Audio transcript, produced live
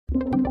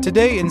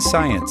Today in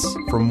Science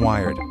from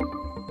Wired.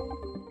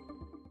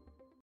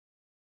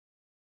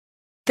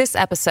 This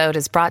episode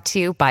is brought to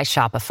you by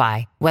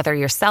Shopify. Whether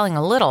you're selling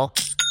a little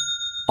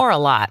or a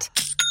lot,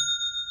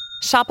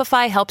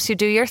 Shopify helps you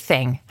do your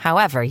thing,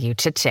 however you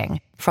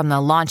cha-ching. From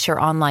the launch your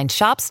online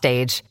shop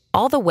stage,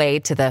 all the way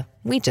to the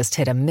we just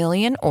hit 1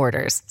 million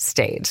orders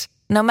stage.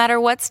 No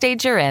matter what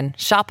stage you're in,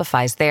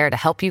 Shopify's there to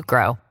help you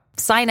grow.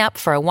 Sign up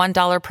for a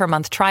 $1 per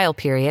month trial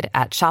period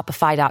at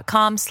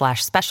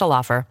shopify.com/special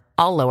offer,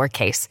 all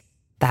lowercase.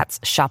 That's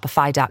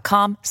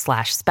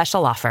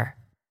shopify.com/special offer.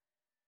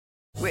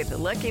 With the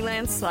Lucky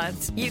Land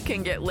Slots, you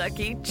can get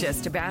lucky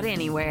just about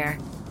anywhere.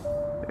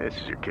 This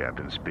is your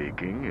captain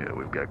speaking.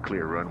 We've got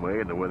clear runway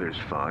and the weather's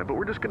fine, but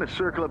we're just going to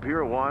circle up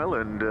here a while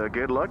and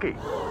get lucky.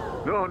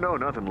 No,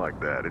 nothing like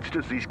that. It's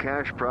just these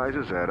cash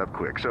prizes add up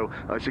quick. So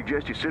I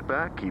suggest you sit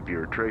back, keep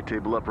your tray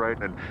table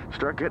upright, and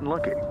start getting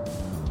lucky.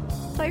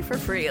 Play for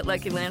free at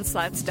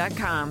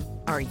LuckyLandSlots.com.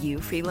 Are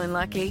you feeling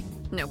lucky?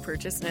 No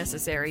purchase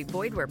necessary.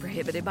 Void where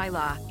prohibited by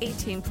law.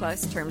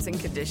 18+ terms and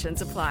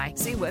conditions apply.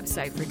 See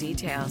website for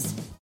details.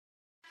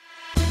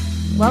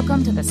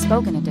 Welcome to the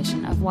spoken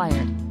edition of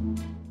Wired.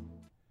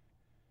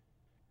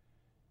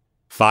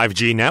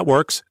 5G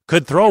networks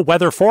could throw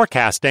weather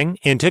forecasting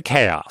into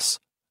chaos,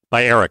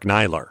 by Eric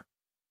Niler.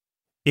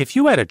 If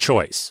you had a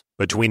choice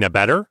between a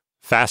better,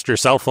 faster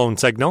cell phone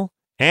signal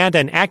and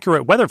an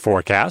accurate weather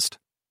forecast,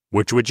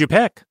 which would you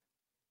pick?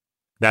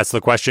 That's the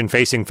question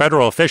facing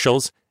federal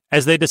officials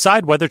as they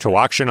decide whether to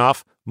auction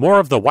off more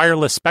of the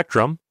wireless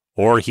spectrum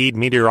or heed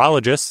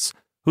meteorologists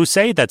who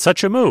say that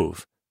such a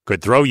move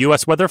could throw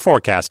U.S. weather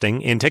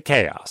forecasting into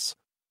chaos.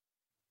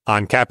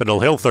 On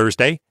Capitol Hill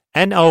Thursday,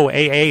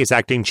 NOAA's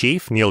acting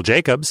chief, Neil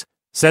Jacobs,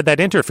 said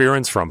that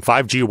interference from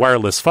 5G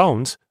wireless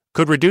phones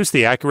could reduce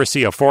the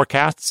accuracy of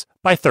forecasts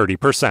by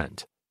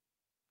 30%.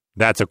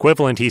 That's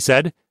equivalent, he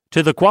said,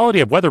 to the quality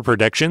of weather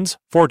predictions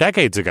 4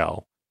 decades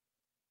ago.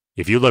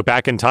 If you look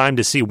back in time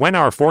to see when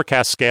our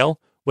forecast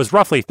scale was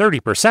roughly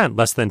 30%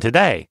 less than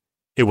today,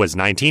 it was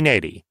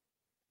 1980,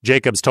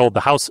 Jacobs told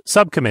the House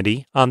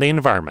Subcommittee on the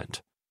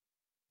Environment.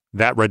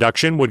 That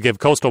reduction would give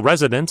coastal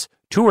residents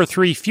 2 or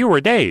 3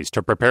 fewer days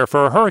to prepare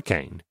for a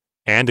hurricane,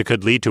 and it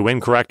could lead to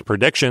incorrect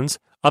predictions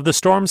of the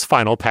storm's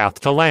final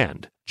path to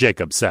land,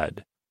 Jacobs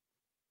said.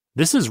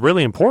 This is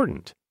really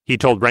important, he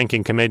told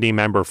Ranking Committee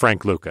member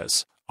Frank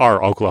Lucas,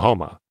 R.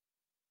 Oklahoma.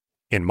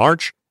 In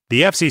March,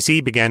 the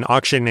FCC began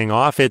auctioning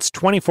off its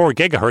 24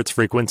 GHz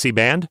frequency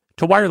band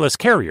to wireless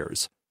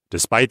carriers,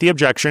 despite the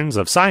objections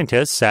of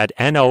scientists at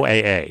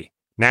NOAA,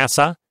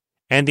 NASA,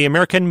 and the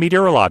American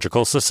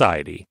Meteorological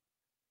Society.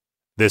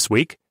 This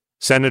week,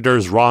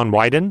 Senators Ron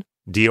Wyden,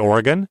 D.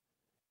 Oregon,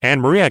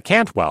 and Maria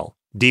Cantwell,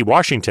 D.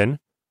 Washington,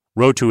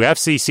 wrote to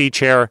FCC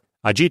Chair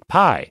Ajit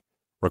Pai,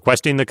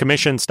 requesting the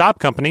Commission stop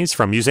companies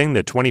from using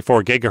the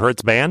 24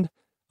 GHz band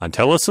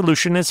until a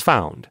solution is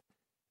found,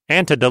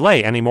 and to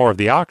delay any more of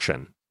the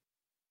auction.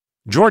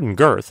 Jordan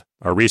Girth,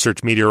 a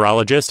research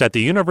meteorologist at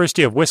the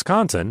University of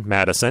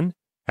Wisconsin-Madison,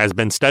 has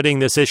been studying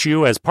this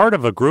issue as part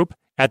of a group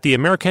at the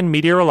American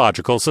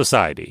Meteorological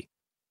Society.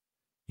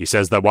 He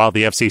says that while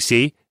the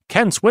FCC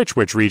can switch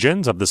which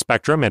regions of the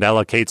spectrum it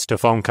allocates to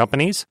phone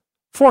companies,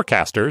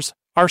 forecasters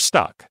are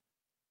stuck.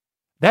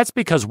 That's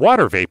because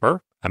water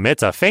vapor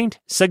emits a faint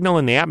signal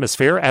in the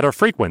atmosphere at a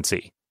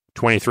frequency,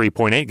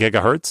 23.8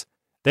 GHz,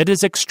 that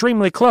is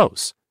extremely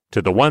close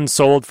to the one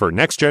sold for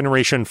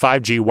next-generation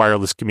 5G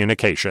wireless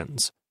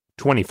communications,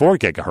 24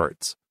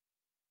 GHz.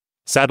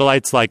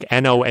 Satellites like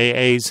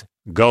NOAA's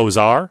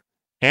GOES-R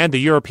and the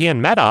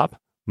European METOP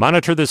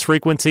monitor this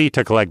frequency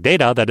to collect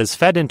data that is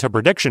fed into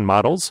prediction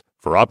models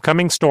for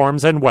upcoming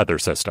storms and weather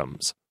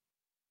systems.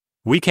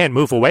 We can't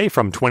move away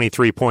from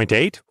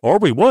 23.8, or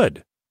we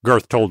would,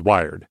 Girth told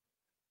Wired.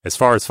 As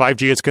far as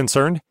 5G is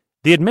concerned,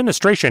 the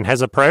administration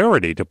has a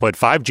priority to put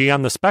 5G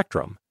on the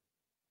spectrum,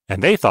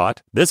 and they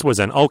thought this was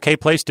an okay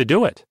place to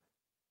do it.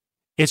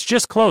 It's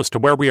just close to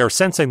where we are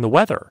sensing the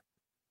weather.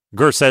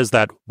 Girth says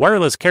that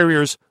wireless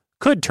carriers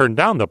could turn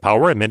down the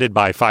power emitted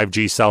by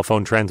 5G cell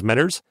phone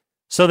transmitters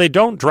so they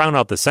don't drown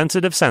out the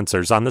sensitive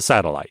sensors on the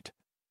satellite.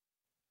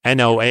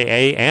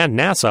 NOAA and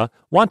NASA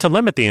want to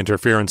limit the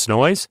interference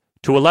noise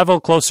to a level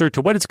closer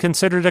to what is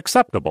considered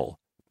acceptable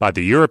by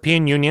the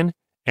European Union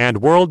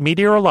and World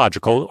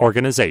Meteorological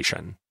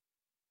Organization.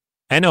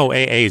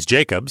 NOAA's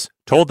Jacobs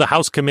told the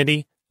House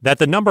committee that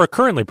the number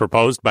currently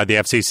proposed by the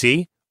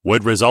FCC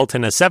would result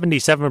in a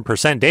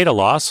 77% data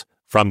loss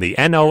from the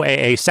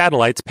NOAA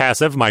satellite's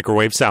passive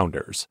microwave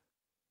sounders.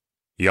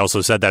 He also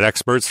said that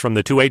experts from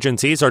the two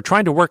agencies are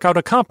trying to work out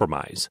a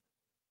compromise.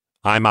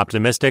 I'm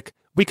optimistic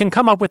we can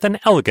come up with an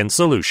elegant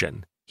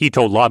solution, he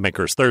told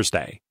lawmakers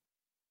Thursday.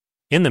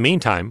 In the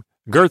meantime,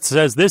 Girth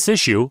says this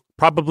issue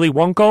probably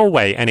won't go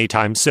away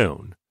anytime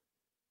soon.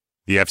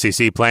 The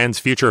FCC plans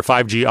future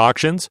 5G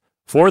auctions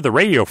for the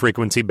radio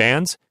frequency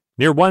bands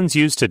near ones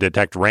used to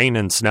detect rain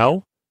and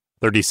snow,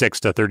 36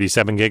 to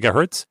 37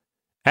 GHz,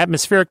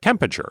 atmospheric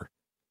temperature,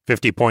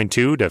 50.2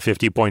 to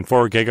 50.4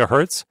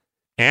 GHz,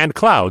 and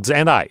clouds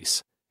and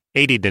ice,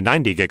 80 to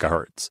 90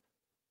 GHz.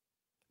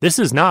 This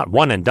is not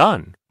one and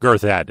done,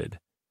 Girth added.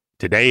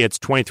 Today it's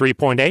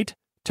 23.8,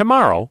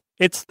 tomorrow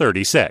it's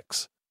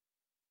 36.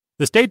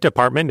 The State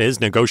Department is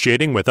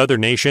negotiating with other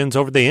nations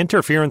over the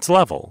interference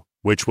level,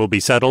 which will be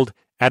settled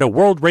at a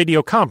World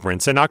Radio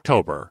Conference in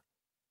October.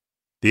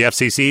 The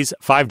FCC's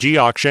 5G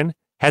auction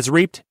has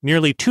reaped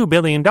nearly $2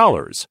 billion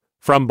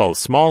from both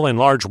small and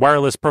large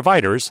wireless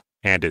providers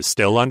and is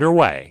still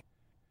underway.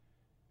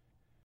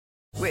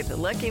 With the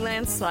Lucky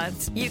Land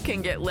Slots, you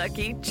can get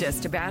lucky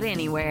just about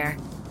anywhere.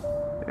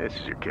 This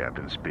is your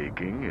captain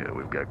speaking.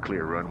 We've got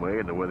clear runway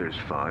and the weather's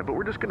fine, but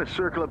we're just going to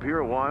circle up here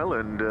a while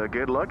and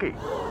get lucky.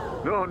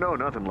 No,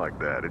 nothing like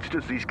that. It's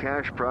just these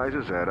cash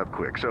prizes add up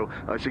quick. So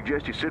I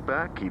suggest you sit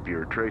back, keep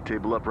your tray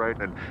table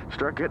upright, and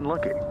start getting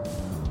lucky.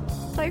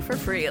 Play for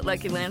free at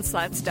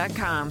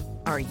LuckyLandSlots.com.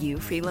 Are you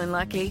feeling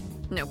lucky?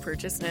 No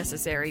purchase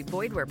necessary.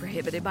 Void where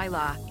prohibited by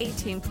law.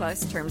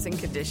 18+ terms and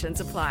conditions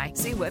apply.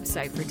 See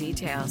website for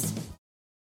details.